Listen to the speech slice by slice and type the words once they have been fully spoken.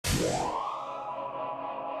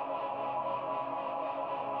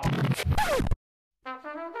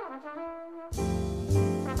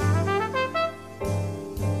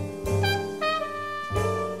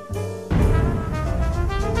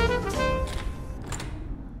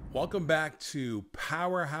Welcome back to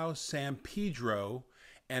Powerhouse SanPedro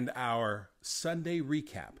and our Sunday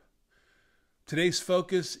recap. Today's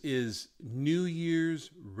focus is New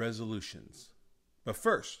Year's resolutions. But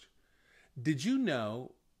first, did you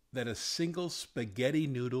know that a single spaghetti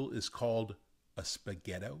noodle is called a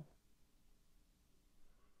spaghetto?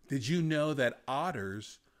 Did you know that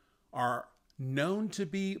otters are known to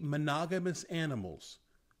be monogamous animals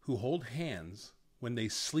who hold hands when they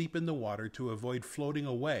sleep in the water to avoid floating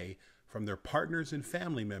away from their partners and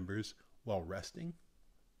family members while resting?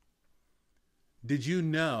 Did you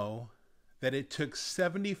know that it took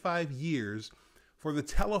 75 years for the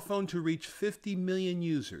telephone to reach 50 million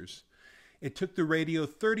users? It took the radio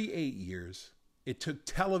 38 years. It took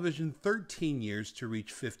television 13 years to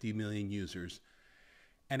reach 50 million users.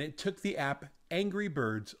 And it took the app Angry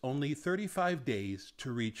Birds only 35 days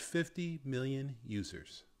to reach 50 million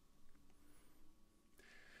users.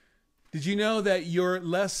 Did you know that you're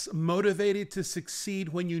less motivated to succeed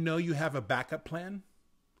when you know you have a backup plan?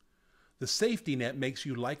 The safety net makes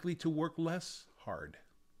you likely to work less hard.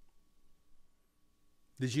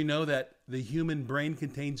 Did you know that the human brain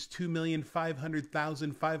contains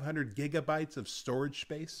 2,500,500 gigabytes of storage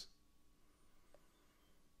space?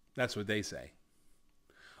 That's what they say.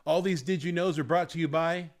 All these did you knows are brought to you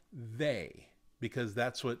by they, because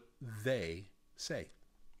that's what they say.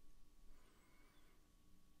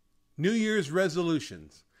 New Year's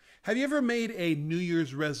resolutions. Have you ever made a New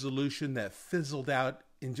Year's resolution that fizzled out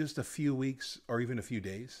in just a few weeks or even a few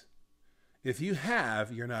days? If you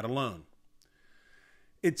have, you're not alone.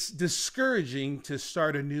 It's discouraging to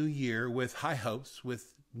start a new year with high hopes,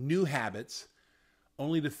 with new habits,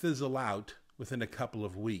 only to fizzle out within a couple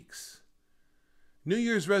of weeks. New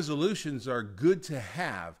Year's resolutions are good to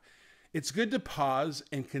have. It's good to pause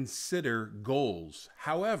and consider goals.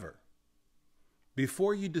 However,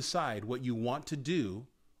 before you decide what you want to do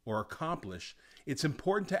or accomplish, it's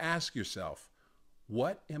important to ask yourself,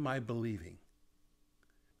 what am I believing?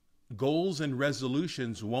 Goals and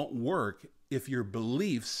resolutions won't work if your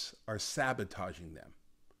beliefs are sabotaging them.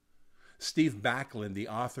 Steve Backlund, the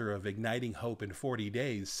author of Igniting Hope in 40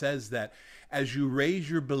 Days, says that as you raise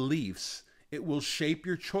your beliefs, it will shape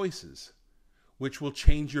your choices, which will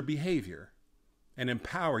change your behavior and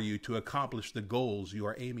empower you to accomplish the goals you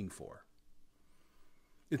are aiming for.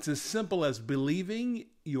 It's as simple as believing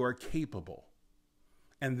you are capable,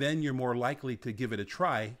 and then you're more likely to give it a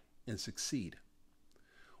try and succeed.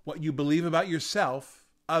 What you believe about yourself,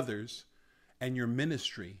 others, and your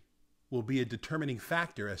ministry will be a determining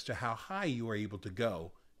factor as to how high you are able to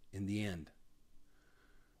go in the end.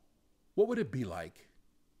 What would it be like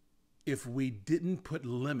if we didn't put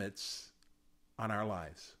limits on our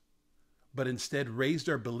lives, but instead raised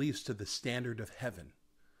our beliefs to the standard of heaven?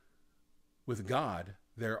 With God,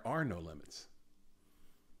 there are no limits.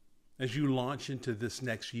 As you launch into this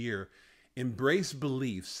next year, embrace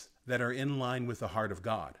beliefs that are in line with the heart of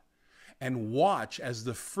God, and watch as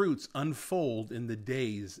the fruits unfold in the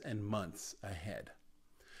days and months ahead.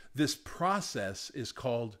 This process is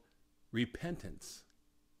called repentance,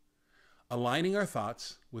 aligning our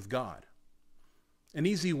thoughts with God. An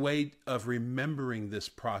easy way of remembering this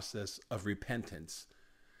process of repentance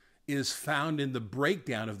is found in the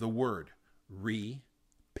breakdown of the word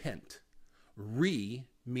repent. Re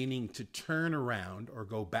meaning to turn around or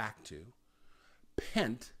go back to.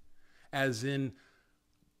 Pent as in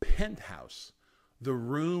penthouse, the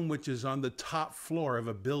room which is on the top floor of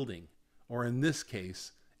a building, or in this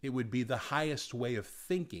case, it would be the highest way of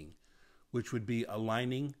thinking, which would be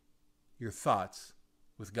aligning your thoughts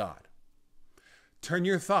with God. Turn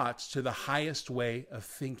your thoughts to the highest way of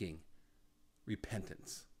thinking,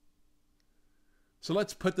 repentance. So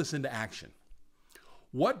let's put this into action.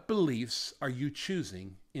 What beliefs are you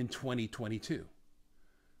choosing in 2022?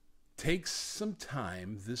 Take some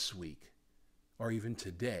time this week, or even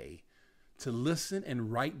today, to listen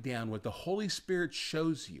and write down what the Holy Spirit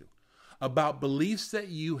shows you about beliefs that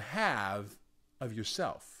you have of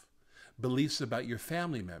yourself, beliefs about your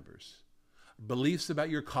family members, beliefs about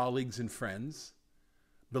your colleagues and friends,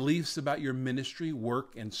 beliefs about your ministry,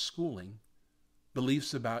 work, and schooling,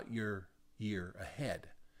 beliefs about your year ahead.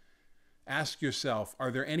 Ask yourself,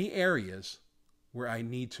 are there any areas where I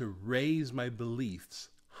need to raise my beliefs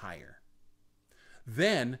higher?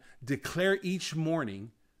 Then declare each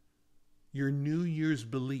morning your New Year's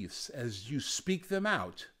beliefs. As you speak them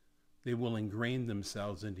out, they will ingrain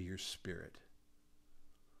themselves into your spirit.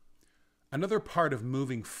 Another part of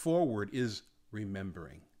moving forward is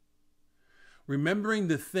remembering. Remembering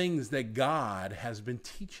the things that God has been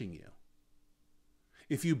teaching you.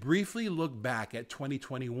 If you briefly look back at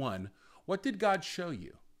 2021, what did God show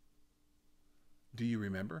you? Do you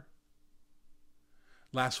remember?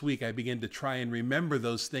 Last week, I began to try and remember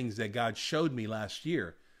those things that God showed me last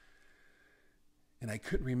year. And I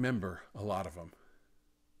couldn't remember a lot of them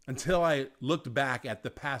until I looked back at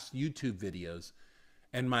the past YouTube videos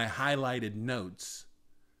and my highlighted notes.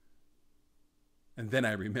 And then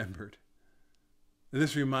I remembered.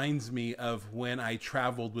 This reminds me of when I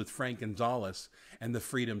traveled with Frank Gonzalez and the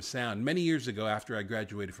Freedom Sound many years ago after I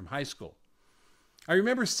graduated from high school. I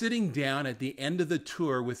remember sitting down at the end of the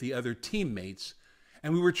tour with the other teammates,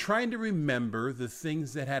 and we were trying to remember the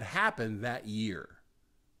things that had happened that year.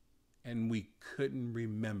 And we couldn't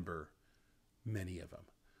remember many of them.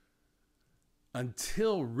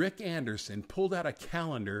 Until Rick Anderson pulled out a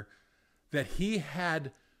calendar that he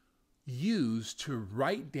had used to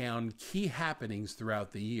write down key happenings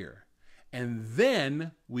throughout the year. And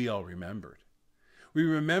then we all remembered. We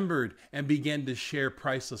remembered and began to share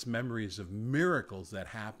priceless memories of miracles that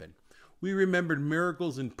happened. We remembered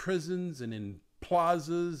miracles in prisons and in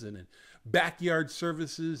plazas and in backyard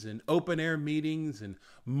services and open air meetings and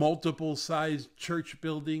multiple sized church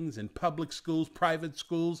buildings and public schools, private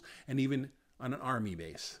schools, and even on an army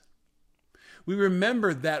base. We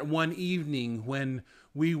remembered that one evening when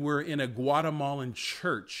we were in a Guatemalan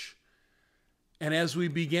church, and as we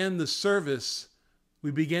began the service,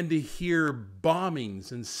 we began to hear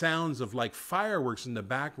bombings and sounds of like fireworks in the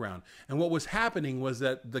background. And what was happening was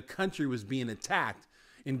that the country was being attacked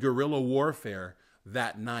in guerrilla warfare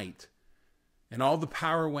that night. And all the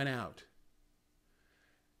power went out.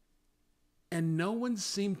 And no one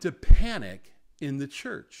seemed to panic in the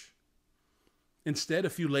church. Instead, a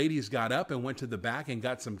few ladies got up and went to the back and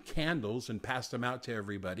got some candles and passed them out to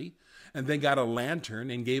everybody, and then got a lantern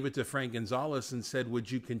and gave it to Frank Gonzalez and said, "Would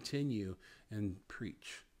you continue and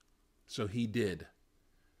preach?" So he did.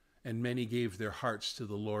 And many gave their hearts to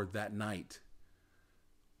the Lord that night.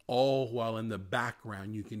 All while in the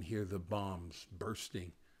background you can hear the bombs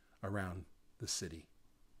bursting around the city.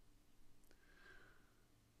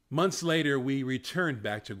 Months later, we returned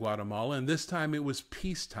back to Guatemala, and this time it was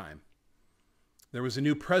peacetime. There was a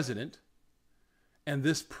new president, and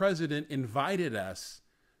this president invited us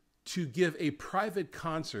to give a private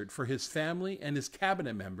concert for his family and his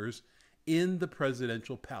cabinet members in the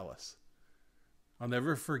presidential palace. I'll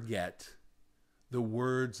never forget the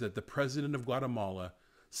words that the president of Guatemala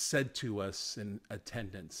said to us in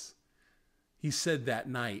attendance. He said that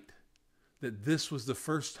night that this was the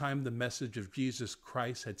first time the message of Jesus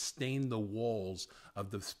Christ had stained the walls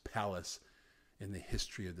of this palace in the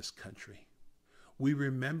history of this country. We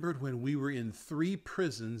remembered when we were in 3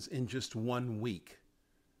 prisons in just 1 week.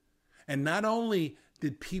 And not only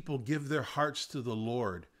did people give their hearts to the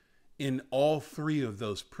Lord in all 3 of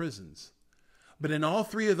those prisons, but in all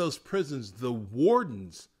 3 of those prisons, the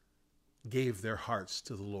wardens gave their hearts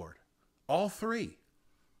to the Lord. All 3.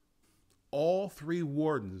 All 3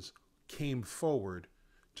 wardens came forward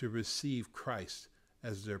to receive Christ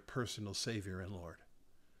as their personal Savior and Lord.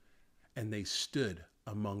 And they stood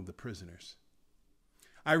among the prisoners.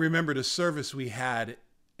 I remembered a service we had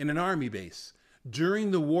in an army base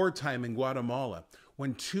during the wartime in Guatemala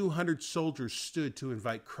when 200 soldiers stood to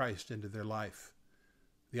invite Christ into their life.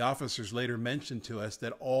 The officers later mentioned to us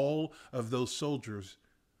that all of those soldiers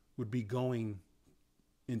would be going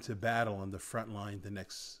into battle on the front line the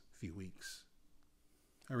next few weeks.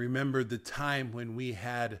 I remembered the time when we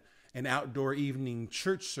had an outdoor evening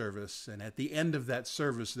church service, and at the end of that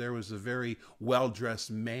service, there was a very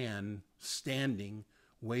well-dressed man standing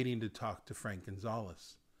waiting to talk to Frank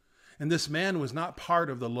Gonzalez. And this man was not part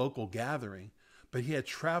of the local gathering, but he had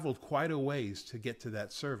traveled quite a ways to get to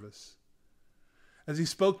that service. As he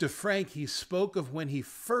spoke to Frank, he spoke of when he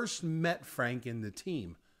first met Frank in the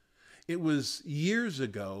team. It was years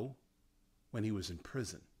ago when he was in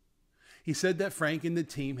prison. He said that Frank and the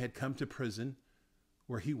team had come to prison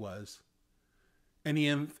where he was, and he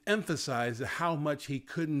emphasized how much he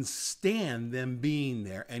couldn't stand them being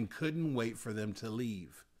there and couldn't wait for them to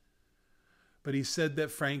leave. But he said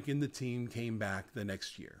that Frank and the team came back the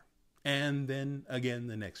next year, and then again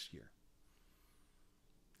the next year.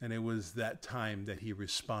 And it was that time that he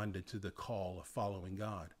responded to the call of following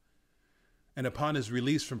God. And upon his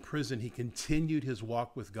release from prison, he continued his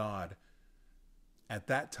walk with God. At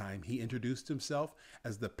that time, he introduced himself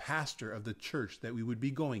as the pastor of the church that we would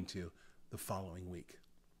be going to the following week.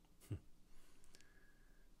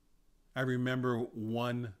 I remember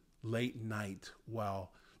one late night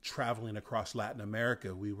while traveling across Latin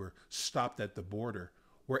America, we were stopped at the border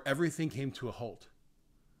where everything came to a halt.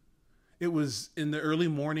 It was in the early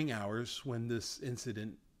morning hours when this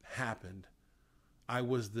incident happened. I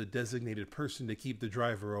was the designated person to keep the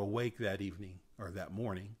driver awake that evening or that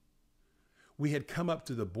morning. We had come up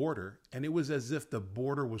to the border, and it was as if the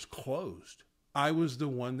border was closed. I was the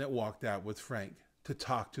one that walked out with Frank to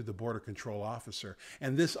talk to the border control officer.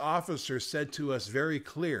 And this officer said to us very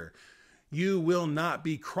clear, you will not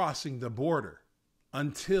be crossing the border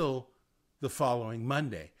until the following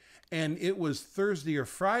Monday. And it was Thursday or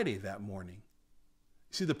Friday that morning.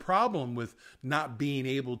 See, the problem with not being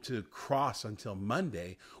able to cross until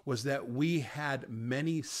Monday was that we had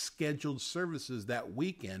many scheduled services that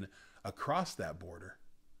weekend across that border.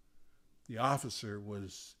 The officer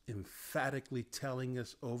was emphatically telling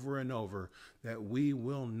us over and over that we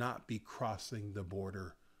will not be crossing the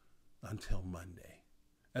border until Monday.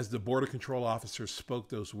 As the border control officer spoke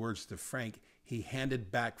those words to Frank, he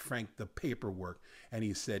handed back Frank the paperwork and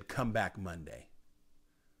he said, come back Monday.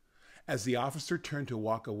 As the officer turned to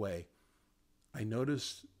walk away, I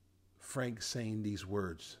noticed Frank saying these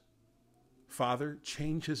words, Father,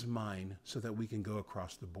 change his mind so that we can go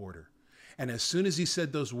across the border. And as soon as he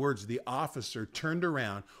said those words, the officer turned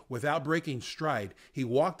around without breaking stride. He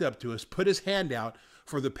walked up to us, put his hand out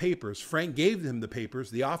for the papers. Frank gave him the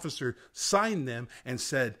papers. The officer signed them and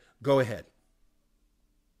said, go ahead.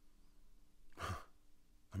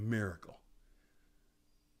 A miracle.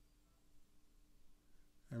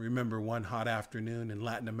 I remember one hot afternoon in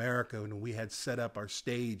Latin America when we had set up our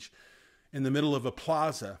stage in the middle of a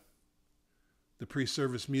plaza. The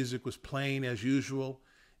pre-service music was playing as usual,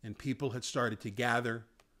 and people had started to gather.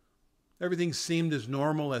 Everything seemed as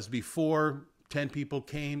normal as before. 10 people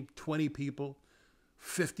came, 20 people,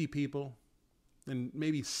 50 people, and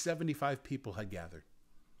maybe 75 people had gathered.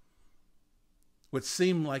 What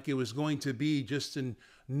seemed like it was going to be just a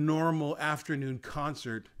normal afternoon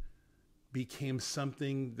concert became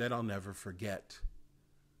something that I'll never forget.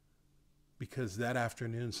 Because that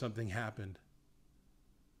afternoon something happened.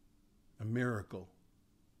 A miracle.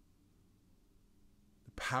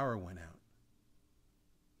 The power went out.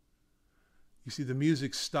 You see, the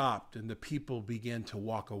music stopped and the people began to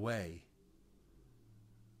walk away.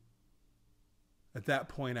 At that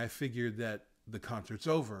point, I figured that the concert's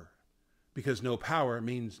over, because no power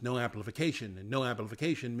means no amplification, and no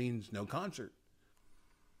amplification means no concert.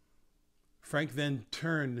 Frank then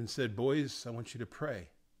turned and said, boys, I want you to pray.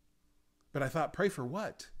 But I thought, pray for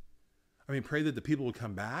what? I mean, pray that the people would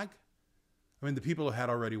come back? I mean, the people had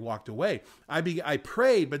already walked away. I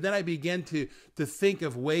prayed, but then I began to think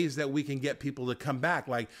of ways that we can get people to come back.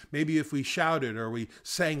 Like maybe if we shouted or we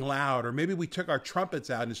sang loud, or maybe we took our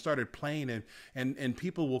trumpets out and started playing and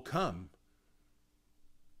people will come.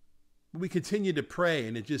 We continued to pray,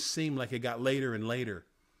 and it just seemed like it got later and later,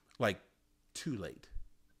 like too late.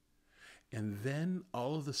 And then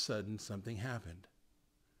all of a sudden something happened.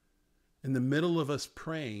 In the middle of us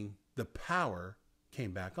praying, the power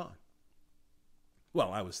came back on.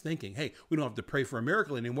 Well, I was thinking, hey, we don't have to pray for a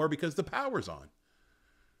miracle anymore because the power's on.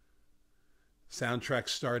 Soundtrack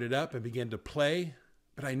started up and began to play,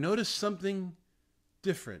 but I noticed something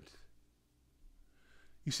different.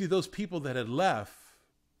 You see, those people that had left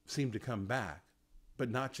seemed to come back, but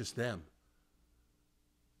not just them.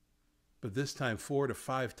 But this time, 4 to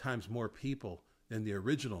 5 times more people than the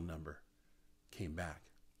original number came back.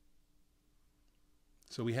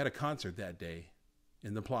 So we had a concert that day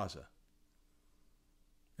in the plaza.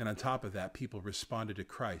 And on top of that, people responded to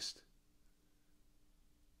Christ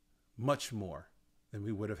much more than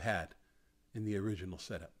we would have had in the original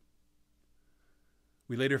setup.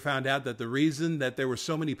 We later found out that the reason that there were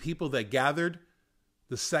so many people that gathered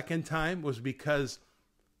the second time was because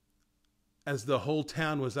as the whole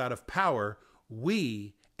town was out of power,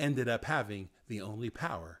 we ended up having the only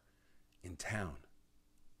power in town.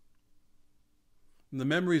 And the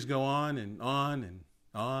memories go on and on and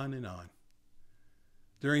on and on.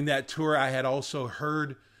 During that tour, I had also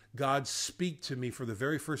heard God speak to me for the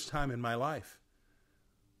very first time in my life.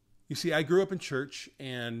 You see, I grew up in church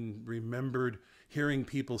and remembered hearing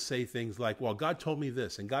people say things like, well, God told me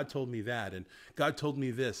this, and God told me that, and God told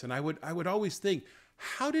me this. And I would always think,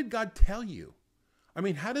 how did God tell you? I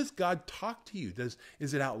mean, how does God talk to you?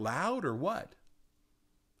 Is it out loud or what?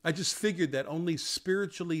 I just figured that only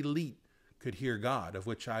spiritually elite could hear God, of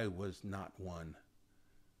which I was not one.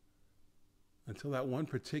 Until that one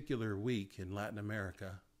particular week in Latin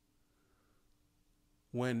America,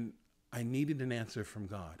 when I needed an answer from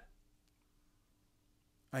God.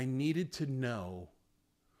 I needed to know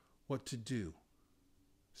what to do.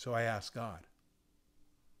 So I asked God.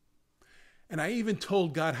 And I even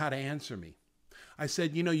told God how to answer me. I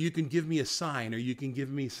said, you know, you can give me a sign, or you can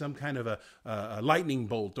give me some kind of a lightning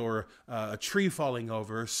bolt, or a tree falling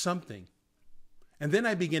over, or something. And then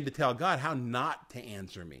I began to tell God how not to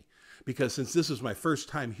answer me. because since this was my first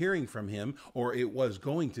time hearing from him, or it was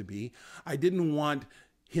going to be, I didn't want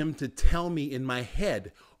him to tell me in my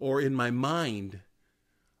head or in my mind,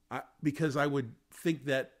 because I would think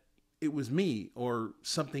that it was me or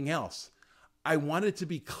something else. I wanted to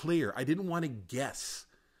be clear. I didn't want to guess.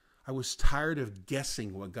 I was tired of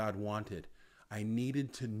guessing what God wanted. I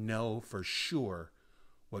needed to know for sure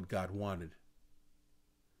what God wanted.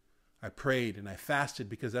 I prayed and I fasted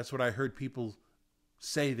because that's what I heard people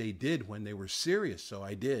say they did when they were serious, so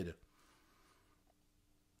I did.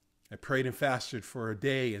 I prayed and fasted for a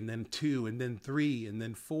day, and then 2, and then 3, and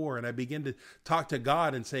then 4, and I began to talk to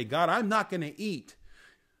God and say, God, I'm not going to eat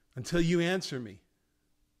until you answer me.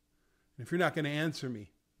 And if you're not going to answer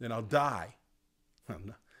me, then I'll die.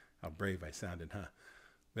 How brave I sounded, huh?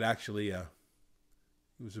 But actually, it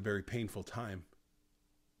was a very painful time.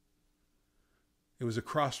 It was a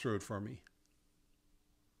crossroad for me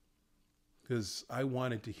because I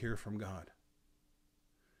wanted to hear from God.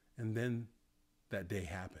 And then that day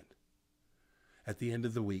happened. At the end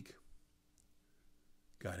of the week,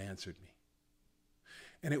 God answered me.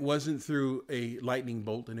 And it wasn't through a lightning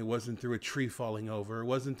bolt, and it wasn't through a tree falling over. It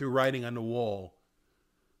wasn't through writing on the wall.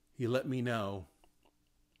 He let me know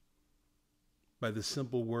by the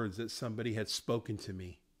simple words that somebody had spoken to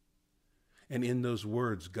me. And in those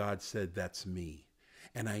words, God said, that's me.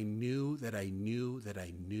 And I knew that I knew that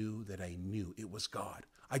I knew that I knew it was God.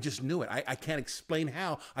 I just knew it. I can't explain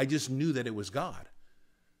how. I just knew that it was God.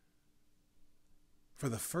 For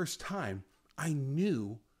the first time, I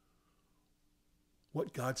knew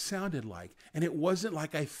what God sounded like. And it wasn't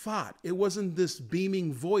like I thought. It wasn't this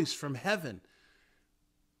beaming voice from heaven.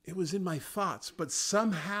 It was in my thoughts, but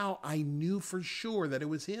somehow I knew for sure that it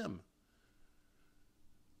was him.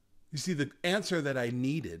 You see, the answer that I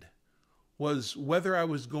needed was whether I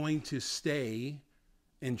was going to stay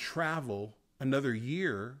and travel another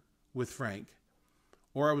year with Frank,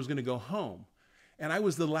 or I was going to go home. And I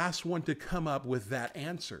was the last one to come up with that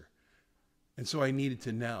answer. And so I needed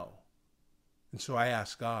to know. And so I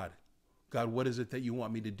asked God, God, what is it that you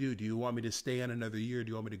want me to do? Do you want me to stay on another year? Do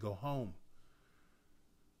you want me to go home?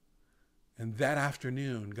 And that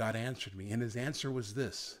afternoon, God answered me. And his answer was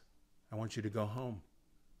this: I want you to go home.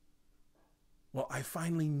 Well, I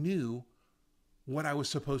finally knew what I was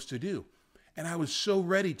supposed to do. And I was so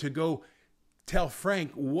ready to go tell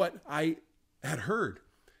Frank what I had heard.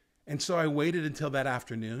 And so I waited until that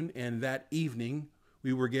afternoon, and that evening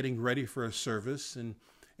we were getting ready for a service,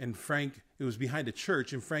 and Frank, it was behind a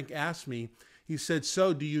church, and Frank asked me, he said,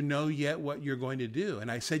 so do you know yet what you're going to do? And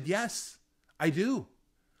I said, yes, I do.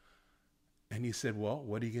 And he said, well,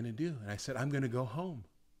 what are you going to do? And I said, I'm going to go home.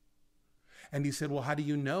 And he said, well, how do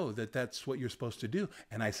you know that that's what you're supposed to do?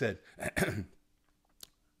 And I said,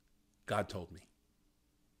 God told me.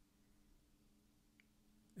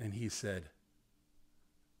 And he said,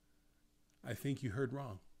 I think you heard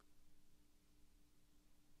wrong.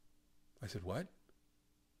 I said, what?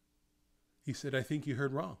 He said, I think you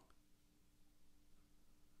heard wrong.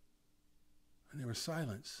 And there was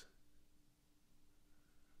silence.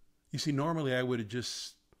 You see, normally I would have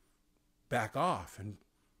just back off and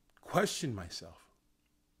questioned myself.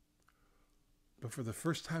 But for the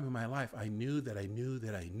first time in my life, I knew that I knew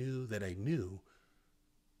that I knew that I knew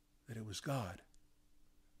that it was God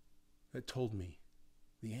that told me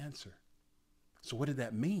the answer. So what did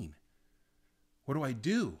that mean? What do I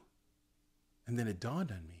do? And then it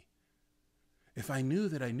dawned on me. If I knew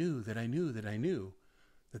that I knew that I knew that I knew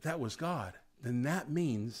that that was God, then that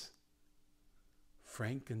means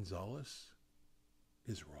Frank Gonzalez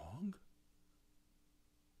is wrong?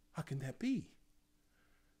 How can that be?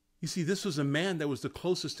 You see, this was a man that was the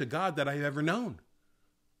closest to God that I've ever known.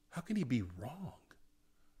 How can he be wrong?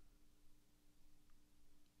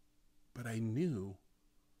 But I knew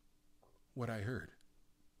what I heard.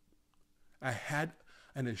 I had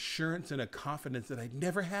an assurance and a confidence that I'd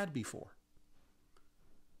never had before.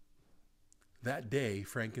 That day,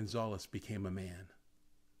 Frank Gonzalez became a man,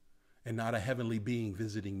 and not a heavenly being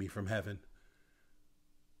visiting me from heaven.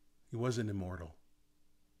 He wasn't immortal.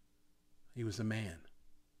 He was a man.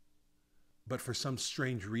 But for some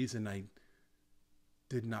strange reason, I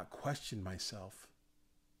did not question myself.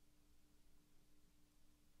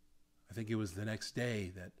 I think it was the next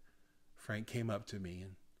day that Frank came up to me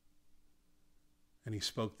and he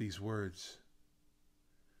spoke these words.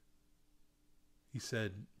 He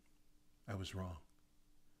said, I was wrong.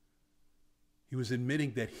 He was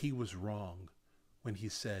admitting that he was wrong when he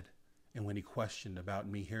said and when he questioned about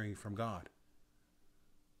me hearing from God.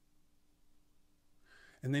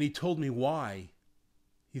 And then he told me why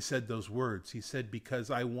he said those words. He said,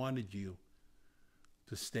 because I wanted you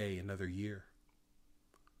to stay another year.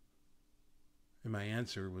 And my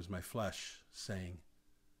answer was my flesh saying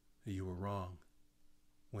that you were wrong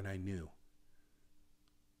when I knew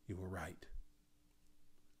you were right.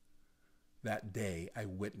 That day I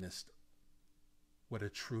witnessed what a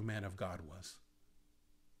true man of God was.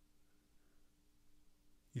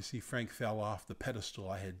 You see, Frank fell off the pedestal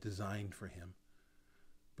I had designed for him,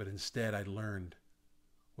 but instead I learned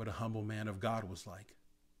what a humble man of God was like,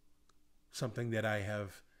 something that I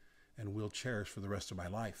have and will cherish for the rest of my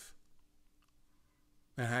life.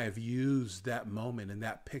 And I have used that moment and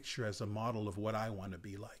that picture as a model of what I want to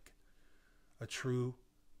be like, a true,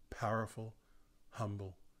 powerful,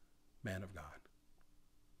 humble man of God.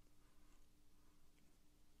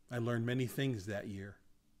 I learned many things that year,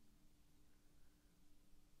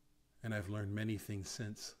 and I've learned many things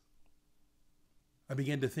since. I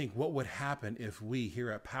began to think, what would happen if we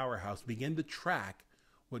here at Powerhouse began to track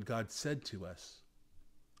what God said to us?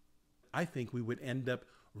 I think we would end up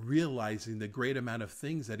realizing the great amount of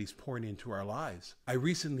things that he's pouring into our lives. I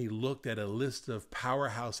recently looked at a list of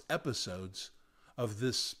Powerhouse episodes of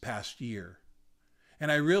this past year,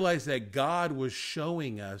 and I realized that God was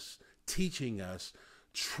showing us, teaching us,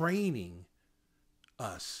 training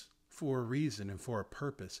us for a reason and for a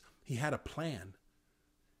purpose. He had a plan,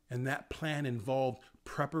 and that plan involved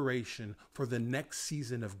preparation for the next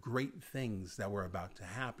season of great things that were about to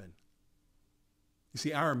happen. You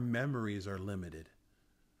see, our memories are limited,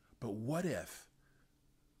 but what if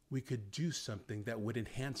we could do something that would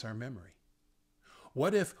enhance our memory?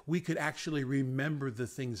 What if we could actually remember the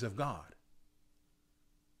things of God?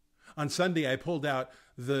 On Sunday, I pulled out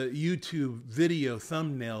the YouTube video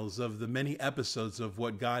thumbnails of the many episodes of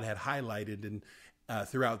what God had highlighted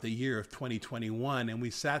throughout the year of 2021. And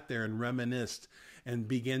we sat there and reminisced and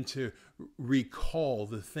began to recall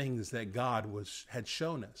the things that God had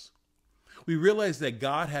shown us. We realized that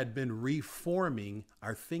God had been reforming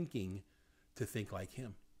our thinking to think like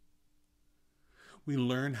him. We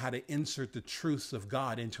learned how to insert the truths of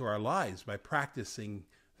God into our lives by practicing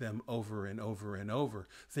them over and over and over.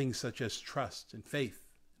 Things such as trust and faith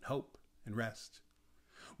and hope and rest.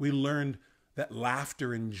 We learned that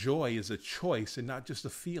laughter and joy is a choice and not just a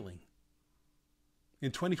feeling.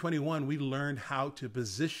 In 2021, we learned how to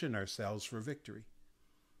position ourselves for victory.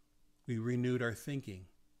 We renewed our thinking.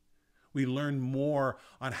 We learned more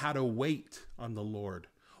on how to wait on the Lord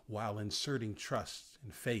while inserting trust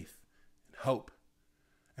and faith and hope.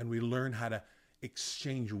 And we learned how to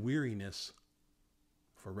exchange weariness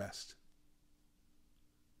for rest.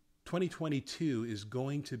 2022 is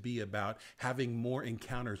going to be about having more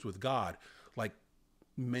encounters with God, like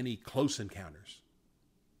many close encounters.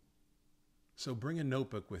 So bring a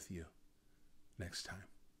notebook with you next time,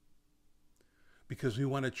 because we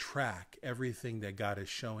want to track everything that God is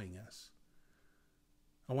showing us.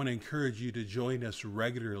 I want to encourage you to join us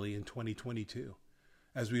regularly in 2022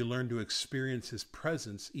 as we learn to experience his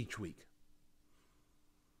presence each week.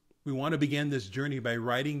 We want to begin this journey by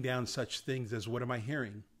writing down such things as, what am I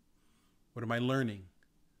hearing? What am I learning?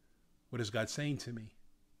 What is God saying to me?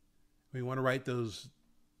 We want to write those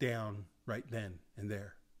down right then and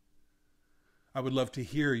there. I would love to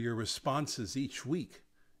hear your responses each week,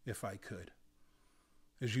 if I could.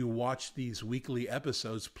 As you watch these weekly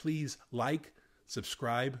episodes, please like,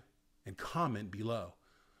 subscribe, and comment below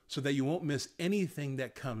so that you won't miss anything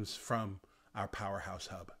that comes from our Powerhouse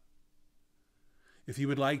Hub. If you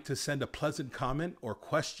would like to send a pleasant comment or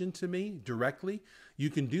question to me directly, you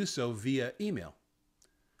can do so via email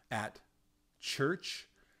at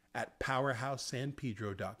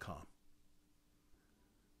church@powerhousesanpedro.com.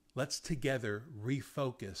 Let's together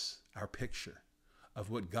refocus our picture of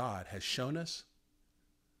what God has shown us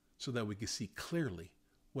so that we can see clearly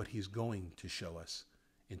what he's going to show us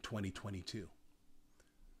in 2022.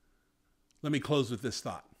 Let me close with this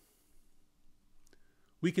thought.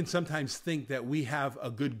 We can sometimes think that we have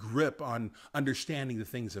a good grip on understanding the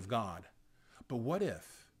things of God. But what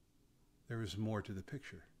if there is more to the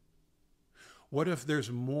picture? What if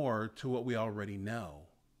there's more to what we already know?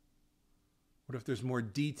 What if there's more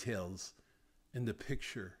details in the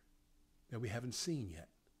picture that we haven't seen yet?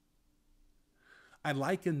 I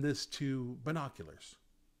liken this to binoculars.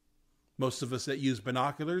 Most of us that use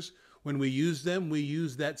binoculars, when we use them, we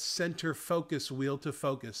use that center focus wheel to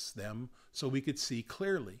focus them so we could see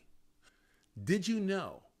clearly. Did you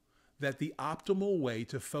know that the optimal way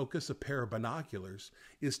to focus a pair of binoculars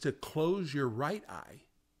is to close your right eye,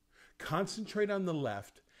 concentrate on the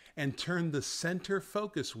left, and turn the center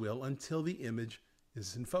focus wheel until the image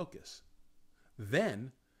is in focus?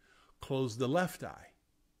 Then close the left eye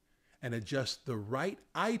and adjust the right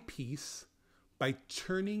eyepiece by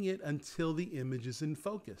turning it until the image is in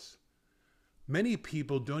focus. Many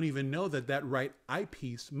people don't even know that that right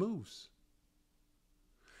eyepiece moves.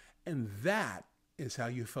 And that is how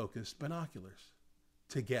you focus binoculars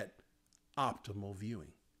to get optimal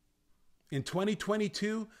viewing. In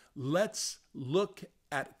 2022, let's look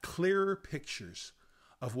at clearer pictures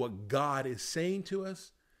of what God is saying to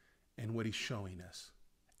us and what he's showing us.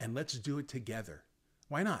 And let's do it together.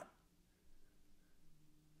 Why not?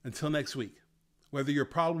 Until next week, whether your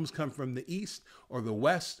problems come from the east or the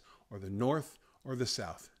west or the north or the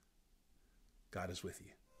south, God is with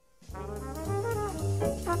you.